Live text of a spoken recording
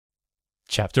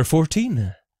Chapter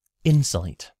 14.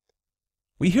 Insight.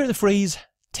 We hear the phrase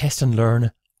test and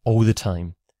learn all the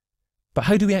time, but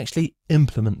how do we actually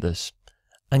implement this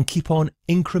and keep on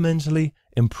incrementally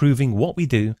improving what we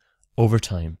do over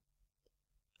time?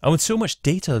 And with so much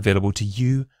data available to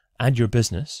you and your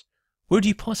business, where do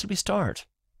you possibly start?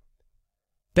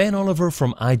 Ben Oliver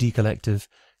from ID Collective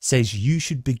says you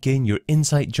should begin your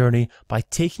insight journey by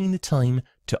taking the time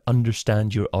to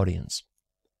understand your audience.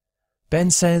 Ben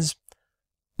says,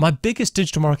 my biggest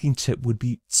digital marketing tip would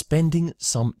be spending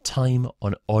some time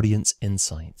on audience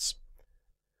insights.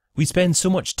 We spend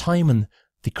so much time on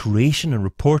the creation and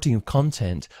reporting of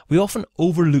content, we often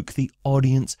overlook the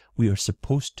audience we are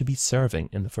supposed to be serving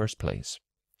in the first place.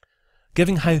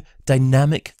 Given how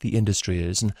dynamic the industry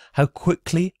is and how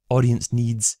quickly audience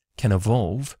needs can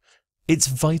evolve, it's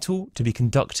vital to be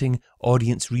conducting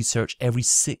audience research every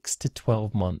 6 to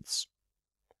 12 months.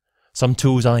 Some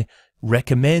tools I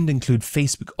recommend include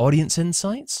Facebook Audience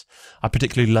Insights. I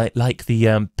particularly like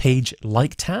the Page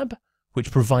Like tab,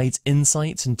 which provides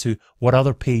insights into what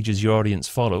other pages your audience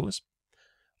follows.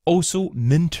 Also,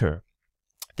 Minter.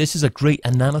 This is a great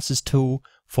analysis tool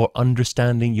for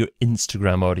understanding your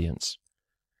Instagram audience.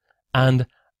 And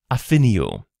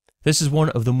Affinio. This is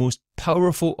one of the most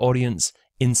powerful audience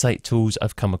insight tools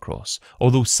I've come across,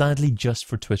 although sadly just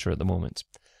for Twitter at the moment.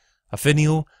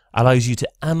 Affinio allows you to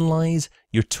analyze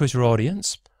your Twitter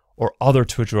audience or other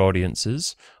Twitter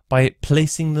audiences by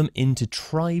placing them into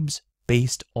tribes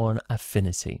based on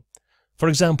affinity. For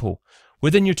example,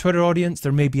 within your Twitter audience,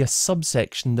 there may be a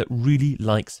subsection that really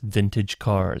likes vintage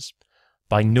cars.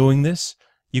 By knowing this,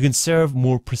 you can serve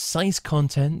more precise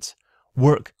content,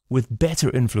 work with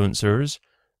better influencers,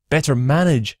 better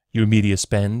manage your media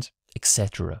spend,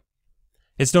 etc.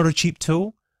 It's not a cheap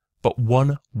tool, but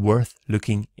one worth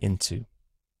looking into.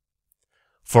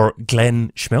 For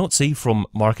Glenn Schmelze from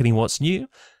Marketing What's New,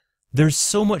 there's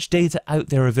so much data out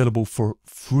there available for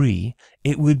free,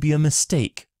 it would be a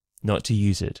mistake not to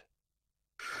use it.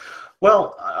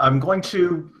 Well, I'm going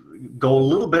to go a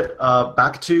little bit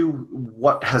back to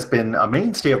what has been a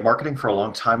mainstay of marketing for a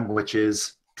long time, which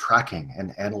is tracking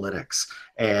and analytics.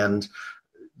 And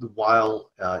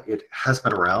while it has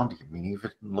been around, I mean,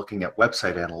 even looking at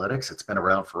website analytics, it's been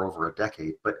around for over a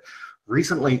decade. But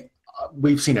recently,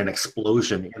 we've seen an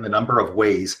explosion in the number of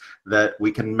ways that we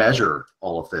can measure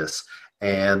all of this.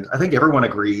 And I think everyone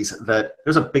agrees that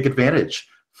there's a big advantage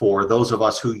for those of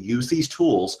us who use these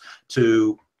tools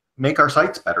to make our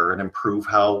sites better and improve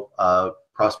how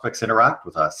prospects interact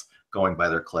with us going by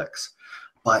their clicks.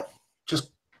 But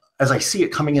just as I see it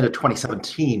coming into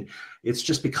 2017, it's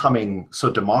just becoming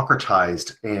so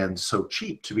democratized and so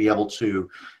cheap to be able to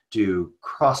do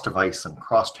cross-device and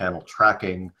cross-channel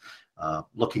tracking,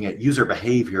 looking at user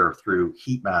behavior through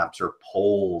heat maps or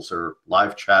polls or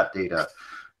live chat data,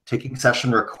 taking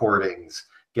session recordings,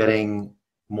 getting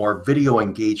more video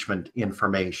engagement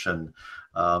information,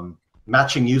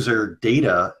 matching user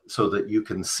data so that you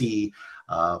can see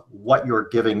what you're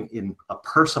giving in a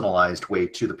personalized way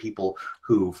to the people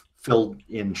who've filled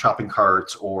in shopping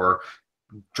carts or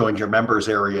joined your members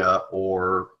area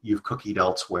or you've cookied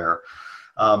elsewhere.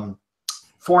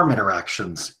 Form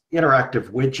interactions,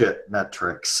 interactive widget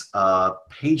metrics,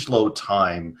 page load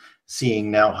time,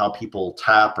 seeing now how people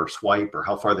tap or swipe or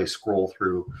how far they scroll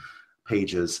through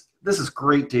pages. This is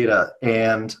great data,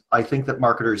 and I think that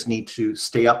marketers need to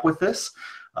stay up with this.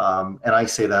 And I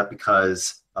say that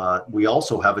because we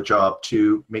also have a job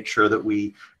to make sure that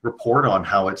we report on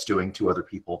how it's doing to other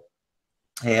people.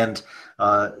 And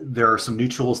there are some new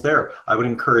tools there. I would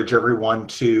encourage everyone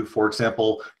to, for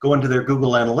example, go into their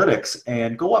Google Analytics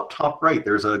and go up top right.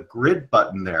 There's a grid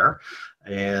button there.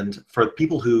 And for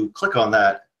people who click on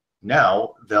that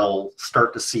now, they'll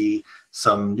start to see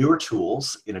some newer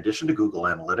tools in addition to Google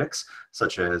Analytics,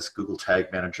 such as Google Tag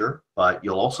Manager, but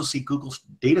you'll also see Google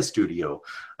Data Studio,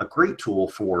 a great tool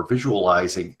for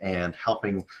visualizing and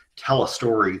helping tell a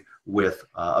story with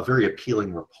a very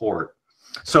appealing report.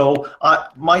 So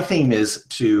my theme is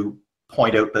to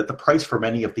point out that the price for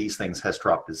many of these things has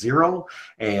dropped to zero,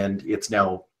 and it's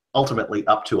now ultimately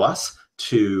up to us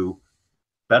to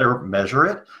better measure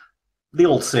it. The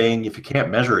old saying, if you can't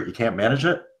measure it, you can't manage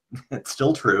it. It's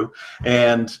still true.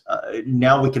 And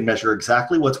now we can measure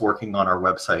exactly what's working on our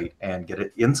website and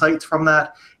get insights from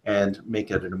that and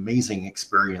make it an amazing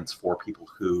experience for people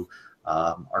who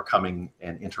are coming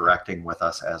and interacting with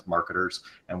us as marketers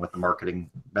and with the marketing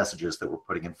messages that we're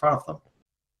putting in front of them.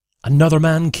 Another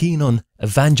man keen on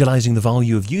evangelizing the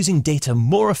value of using data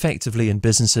more effectively in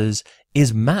businesses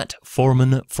is Matt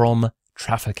Foreman from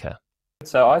Traffica.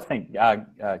 So I think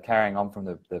carrying on from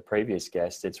the previous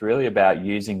guest, it's really about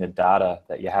using the data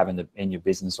that you have in your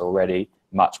business already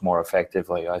much more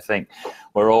effectively. I think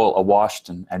we're all awash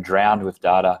and drowned with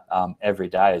data every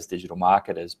day as digital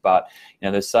marketers, but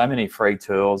there's so many free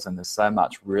tools and there's so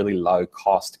much really low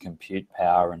cost compute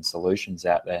power and solutions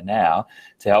out there now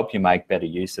to help you make better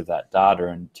use of that data.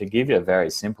 And to give you a very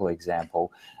simple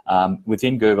example,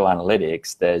 within Google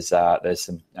Analytics, there's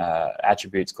some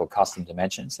attributes called custom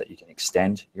dimensions that you can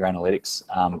extend your analytics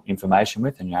information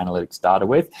with and your analytics data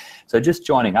with. So just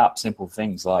joining up simple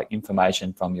things like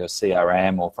information from your CRM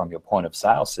or from your point of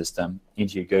sale system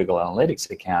into your Google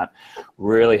Analytics account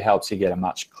really helps you get a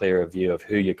much clearer view of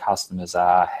who your customers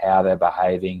are, how they're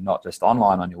behaving, not just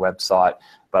online on your website,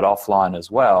 but offline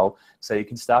as well. So you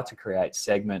can start to create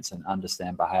segments and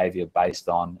understand behavior based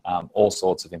on all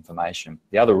sorts of information.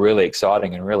 The other really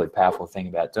exciting and really powerful thing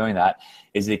about doing that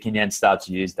is you can then start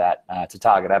to use that to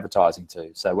target advertising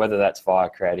too. So whether that's via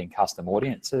creating custom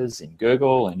audiences in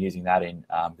Google and using that in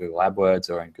Google AdWords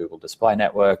or in Google Display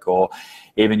Network, or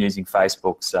even using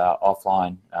Facebook's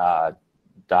offline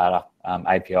data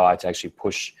API to actually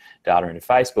push data into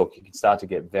Facebook, you can start to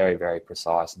get very, very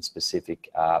precise and specific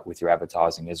with your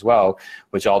advertising as well,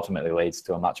 which ultimately leads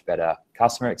to a much better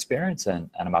customer experience and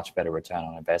a much better return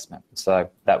on investment. So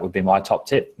that would be my top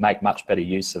tip: make much better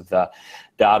use of the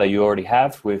data you already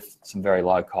have with some very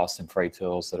low cost and free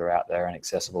tools that are out there and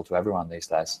accessible to everyone these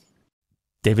days.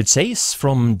 David Sayce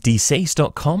from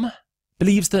dsayce.com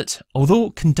believes that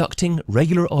although conducting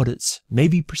regular audits may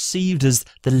be perceived as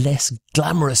the less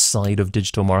glamorous side of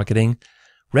digital marketing,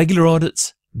 regular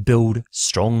audits build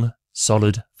strong,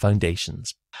 solid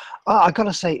foundations. I got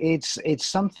to say, it's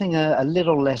something a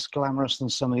little less glamorous than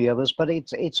some of the others, but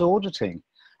it's auditing.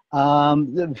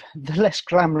 The less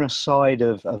glamorous side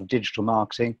of digital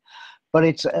marketing, but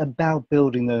it's about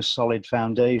building those solid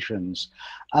foundations.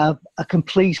 A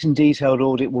complete and detailed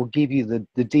audit will give you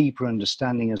the deeper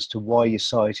understanding as to why your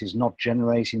site is not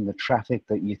generating the traffic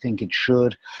that you think it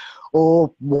should,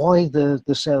 or why the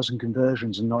sales and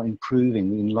conversions are not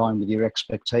improving in line with your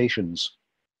expectations.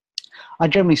 I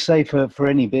generally say for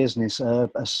any business, a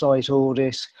site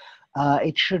audit,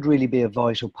 it should really be a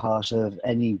vital part of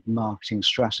any marketing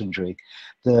strategy.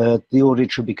 The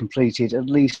audit should be completed at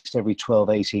least every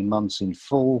 12-18 months in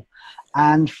full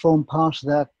and form part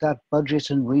of that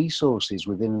budget and resources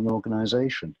within an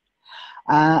organization.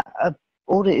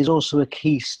 Audit is also a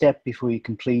key step before you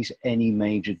complete any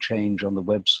major change on the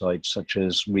website, such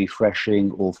as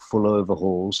refreshing or full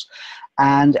overhauls.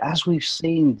 And as we've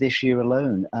seen this year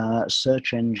alone,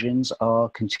 search engines are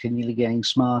continually getting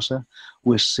smarter.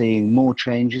 We're seeing more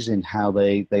changes in how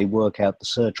they work out the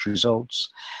search results.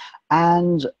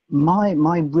 And my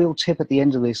real tip at the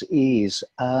end of this is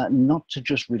not to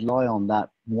just rely on that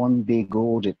one big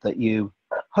audit that you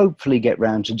hopefully get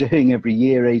round to doing every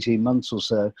year, 18 months or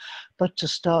so, but to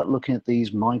start looking at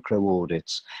these micro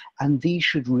audits. And these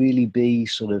should really be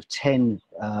sort of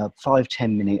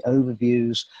 5-10 minute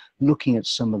overviews, looking at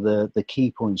some of the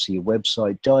key points of your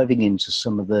website, diving into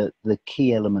some of the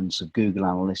key elements of Google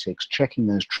Analytics, checking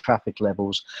those traffic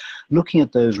levels, looking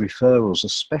at those referrals,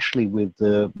 especially with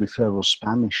the referral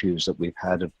spam issues that we've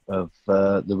had of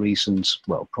the recent,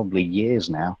 well, probably years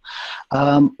now.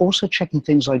 Also checking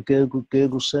things like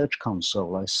Google Search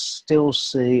Console. I still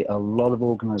see a lot of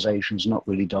organizations not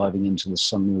really diving into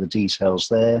some of the details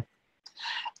there.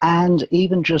 And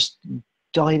even just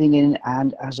diving in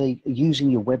and using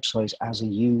your website as a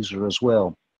user as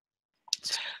well.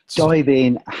 Dive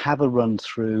in, have a run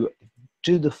through,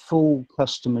 do the full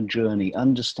customer journey,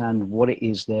 understand what it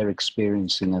is they're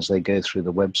experiencing as they go through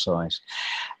the website.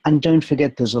 And don't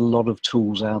forget, there's a lot of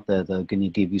tools out there that are going to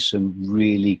give you some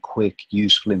really quick,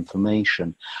 useful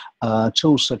information.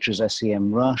 Tools such as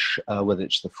SEMrush, whether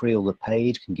it's the free or the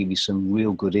paid, can give you some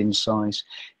real good insight.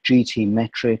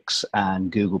 GTmetrix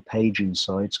and Google Page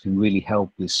Insights can really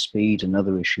help with speed and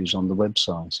other issues on the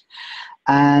website.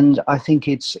 And I think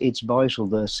it's vital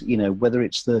that, whether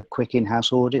it's the quick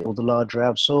in-house audit or the larger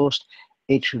outsourced,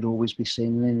 it should always be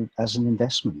seen as an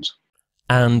investment.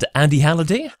 And Andy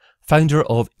Halliday, founder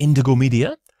of Indigo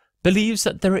Media, believes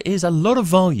that there is a lot of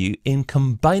value in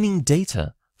combining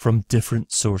data from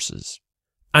different sources.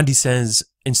 Andy says,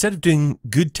 instead of doing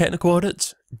good technical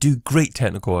audits, do great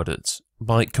technical audits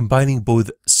by combining both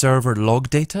server log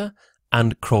data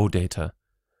and crawl data.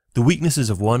 The weaknesses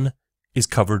of one is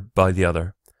covered by the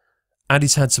other.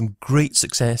 Andy's had some great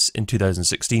success in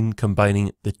 2016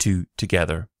 combining the two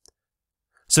together.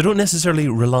 So don't necessarily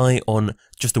rely on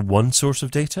just the one source of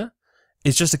data.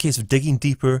 It's just a case of digging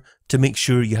deeper to make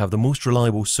sure you have the most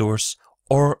reliable source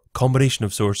or combination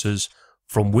of sources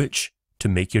from which to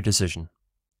make your decision.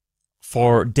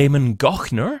 For Damon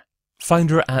Gochner,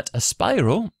 founder at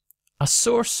Aspiro, a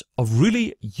source of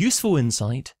really useful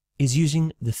insight is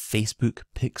using the Facebook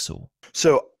Pixel.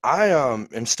 So I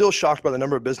am still shocked by the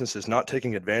number of businesses not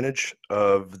taking advantage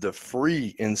of the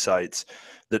free insights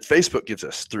that Facebook gives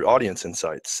us through audience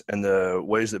insights, and the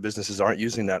ways that businesses aren't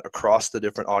using that across the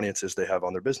different audiences they have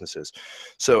on their businesses.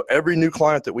 So every new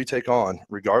client that we take on,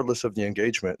 regardless of the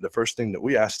engagement, the first thing that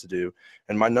we ask to do,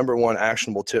 and my number one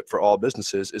actionable tip for all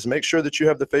businesses, is make sure that you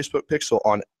have the Facebook Pixel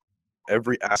on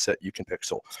every asset you can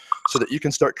pixel, so that you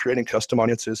can start creating custom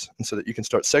audiences, and so that you can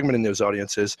start segmenting those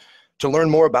audiences to learn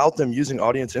more about them using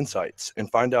audience insights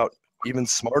and find out even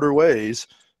smarter ways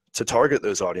to target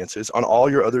those audiences on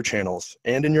all your other channels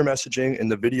and in your messaging, in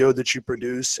the video that you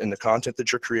produce, and the content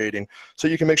that you're creating, so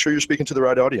you can make sure you're speaking to the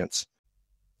right audience.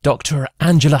 Dr.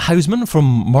 Angela Hausman from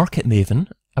Market Maven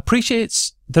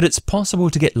appreciates that it's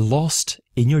possible to get lost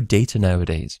in your data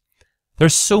nowadays.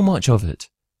 There's so much of it.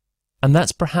 And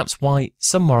that's perhaps why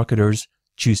some marketers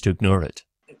choose to ignore it.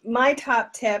 My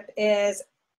top tip is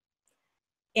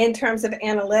in terms of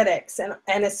analytics,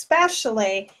 and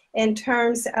especially in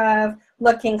terms of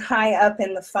looking high up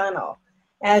in the funnel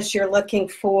as you're looking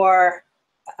for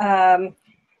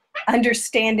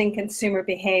understanding consumer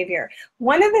behavior.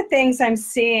 One of the things I'm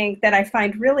seeing that I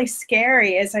find really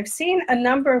scary is I've seen a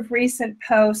number of recent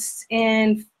posts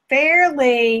in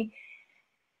fairly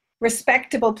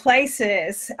respectable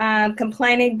places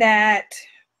complaining that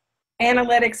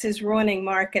analytics is ruining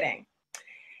marketing.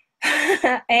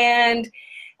 And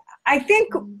I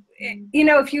think, you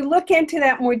know, if you look into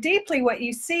that more deeply, what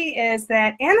you see is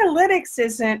that analytics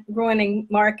isn't ruining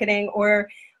marketing or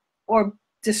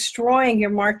destroying your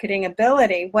marketing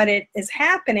ability. What it is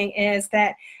happening is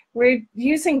that we're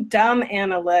using dumb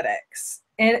analytics.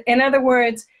 In other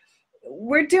words,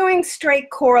 we're doing straight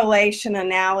correlation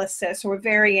analysis or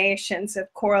variations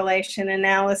of correlation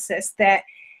analysis that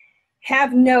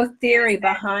have no theory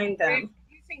behind them.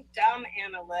 We're using dumb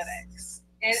analytics.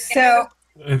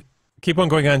 Keep on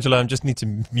going, Angela. I just need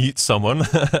to mute someone.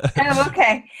 Oh,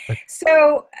 okay.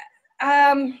 So,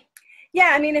 yeah,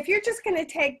 I mean, if you're just going to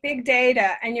take big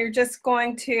data and you're just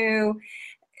going to,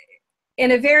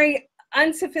 in a very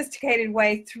unsophisticated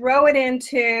way, throw it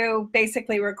into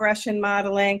basically regression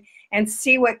modeling and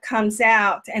see what comes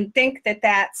out and think that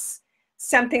that's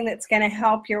something that's going to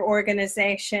help your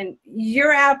organization,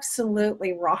 you're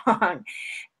absolutely wrong.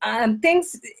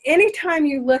 Anytime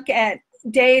you look at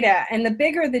data, and the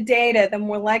bigger the data, the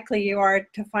more likely you are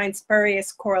to find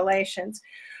spurious correlations.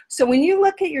 So when you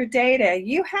look at your data,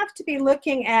 you have to be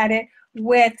looking at it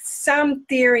with some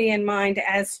theory in mind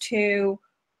as to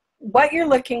what you're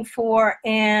looking for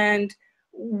and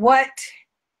what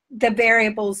the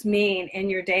variables mean in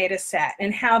your data set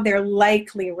and how they're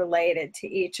likely related to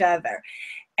each other.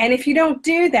 And if you don't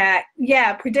do that,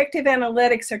 yeah, predictive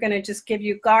analytics are going to just give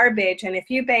you garbage. And if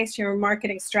you base your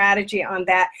marketing strategy on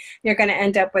that, you're going to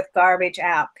end up with garbage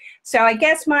out. So I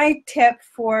guess my tip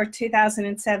for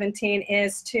 2017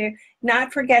 is to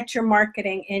not forget your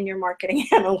marketing in your marketing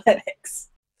analytics.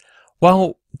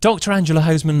 While Dr. Angela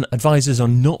Hausman advises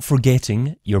on not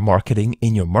forgetting your marketing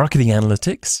in your marketing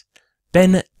analytics,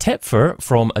 Ben Tepfer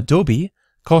from Adobe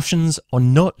cautions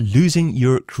on not losing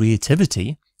your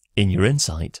creativity in your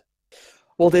insight.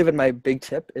 Well, David, my big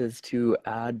tip is to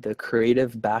add the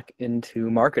creative back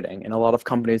into marketing. And a lot of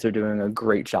companies are doing a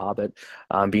great job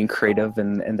at being creative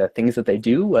in the things that they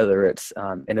do, whether it's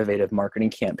innovative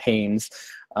marketing campaigns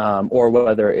or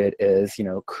whether it is,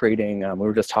 creating, we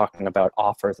were just talking about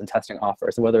offers and testing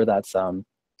offers, whether that's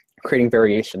creating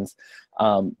variations.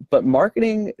 But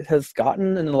marketing has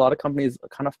gotten, in a lot of companies,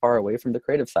 kind of far away from the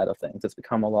creative side of things. It's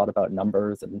become a lot about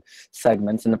numbers and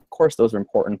segments. And of course, those are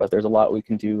important, but there's a lot we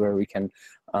can do where we can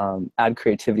add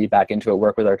creativity back into it,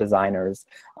 work with our designers,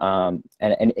 and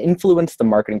influence the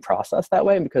marketing process that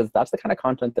way, because that's the kind of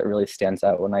content that really stands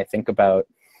out when I think about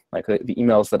like the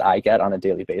emails that I get on a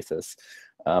daily basis.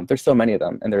 There's so many of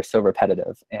them and they're so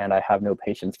repetitive, and I have no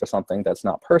patience for something that's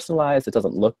not personalized. It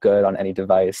doesn't look good on any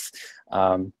device.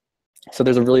 So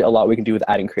there's a lot we can do with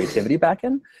adding creativity back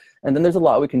in. And then there's a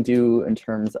lot we can do in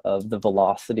terms of the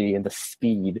velocity and the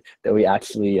speed that we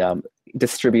actually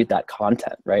distribute that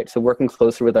content, right? So working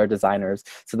closer with our designers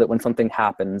so that when something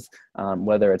happens,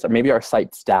 whether it's maybe our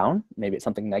site's down, maybe it's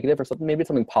something negative, or maybe it's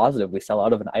something positive, we sell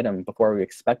out of an item before we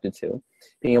expected to,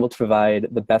 being able to provide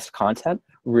the best content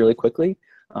really quickly.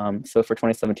 So for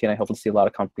 2017, I hope to see a lot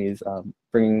of companies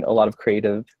bringing a lot of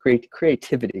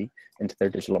creativity into their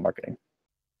digital marketing.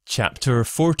 Chapter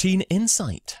 14,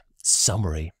 Insight.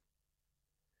 Summary.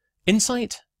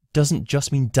 Insight doesn't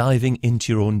just mean diving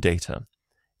into your own data.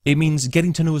 It means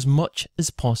getting to know as much as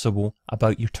possible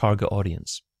about your target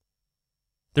audience.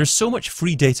 There's so much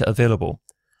free data available.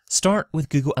 Start with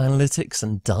Google Analytics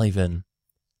and dive in.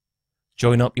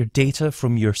 Join up your data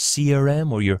from your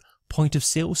CRM or your point of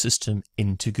sale system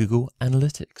into Google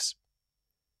Analytics.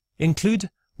 Include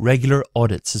regular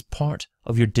audits as part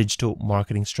of your digital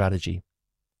marketing strategy.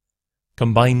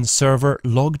 Combine server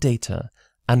log data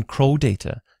and crawl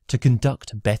data to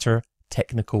conduct better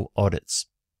technical audits.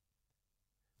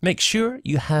 Make sure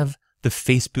you have the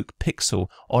Facebook pixel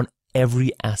on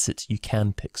every asset you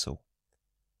can pixel.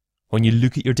 When you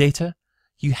look at your data,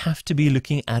 you have to be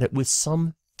looking at it with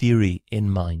some theory in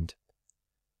mind.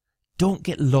 Don't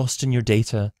get lost in your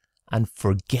data and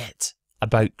forget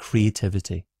about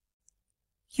creativity.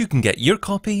 You can get your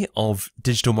copy of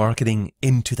Digital Marketing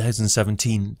in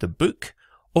 2017, the book,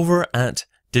 over at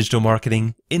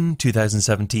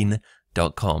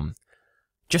digitalmarketingin2017.com.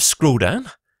 Just scroll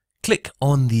down, click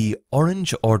on the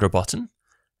orange order button,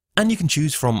 and you can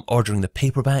choose from ordering the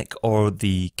paperback or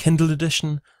the Kindle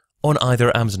edition on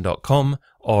either Amazon.com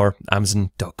or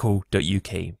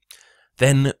Amazon.co.uk.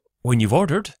 Then, when you've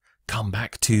ordered, come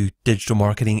back to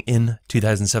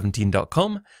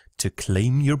digitalmarketingin2017.com to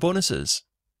claim your bonuses.